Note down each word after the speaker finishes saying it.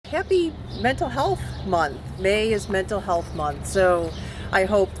happy Mental Health Month. May is Mental Health Month, so I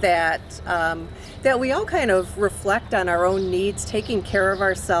hope that that we all kind of reflect on our own needs, taking care of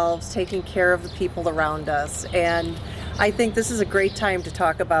ourselves, taking care of the people around us. And I think this is a great time to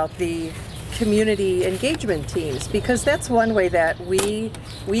talk about the community engagement teams, because that's one way that we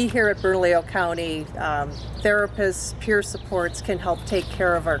here at Bernalillo County, therapists, peer supports, can help take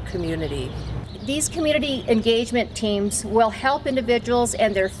care of our community. These community engagement teams will help individuals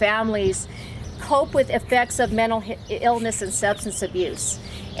and their families cope with effects of mental illness and substance abuse.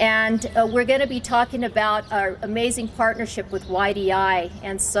 And we're going to be talking about our amazing partnership with YDI.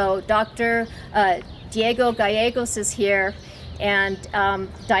 And so Dr. Diego Gallegos is here, and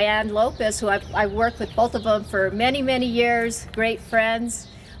Diane Lopez, who I've worked with both of them for many, many years, great friends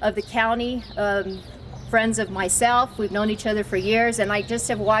of the county, friends of myself. We've known each other for years, and I just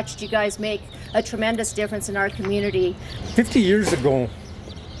have watched you guys make a tremendous difference in our community. 50 years ago,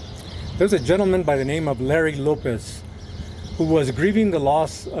 there was a gentleman by the name of Larry Lopez who was grieving the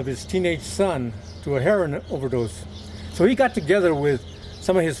loss of his teenage son to a heroin overdose. So he got together with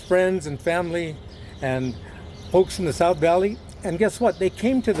some of his friends and family and folks in the South Valley, and guess what? They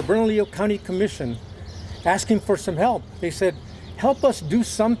came to the Bernalillo County Commission asking for some help. They said, help us do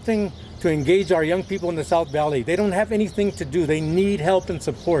something to engage our young people in the South Valley. They don't have anything to do. They need help and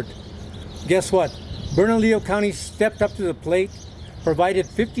support. Guess what? Bernalillo County stepped up to the plate, provided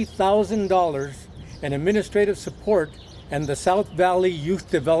 $50,000 in administrative support, and the South Valley Youth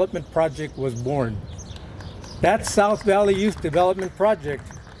Development Project was born. That South Valley Youth Development Project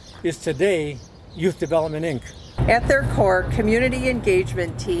is today Youth Development, Inc. At their core, community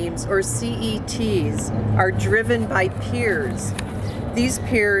engagement teams, or CETs, are driven by peers. These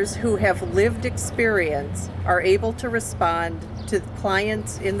peers who have lived experience are able to respond to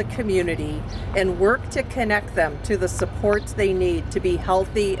clients in the community and work to connect them to the supports they need to be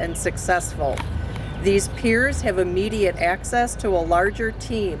healthy and successful. These peers have immediate access to a larger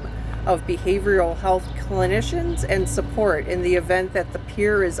team of behavioral health clinicians and support in the event that the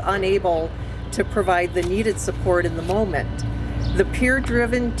peer is unable to provide the needed support in the moment. The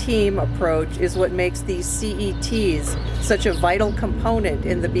peer-driven team approach is what makes these CETs such a vital component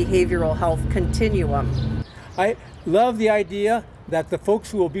in the behavioral health continuum. I love the idea that the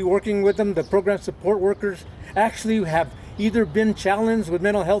folks who will be working with them, the program support workers, actually have either been challenged with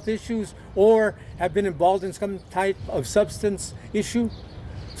mental health issues or have been involved in some type of substance issue.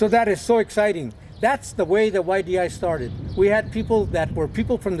 So that is so exciting. That's the way that YDI started. We had people that were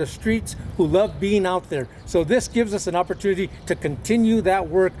people from the streets who loved being out there. So this gives us an opportunity to continue that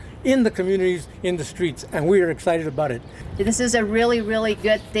work in the communities, in the streets, and we are excited about it. This is a really, really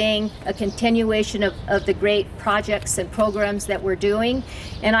good thing, a continuation of the great projects and programs that we're doing.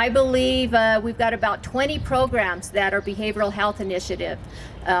 And I believe we've got about 20 programs that our Behavioral Health Initiative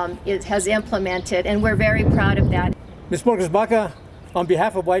has implemented, and we're very proud of that. Ms. Borges-Baca, on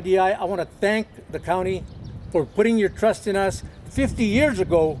behalf of YDI, I want to thank the county for putting your trust in us 50 years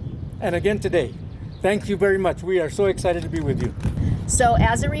ago and again today. Thank you very much. We are so excited to be with you. So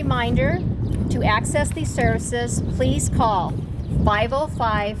as a reminder, to access these services, please call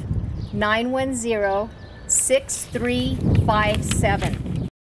 505-910-6357.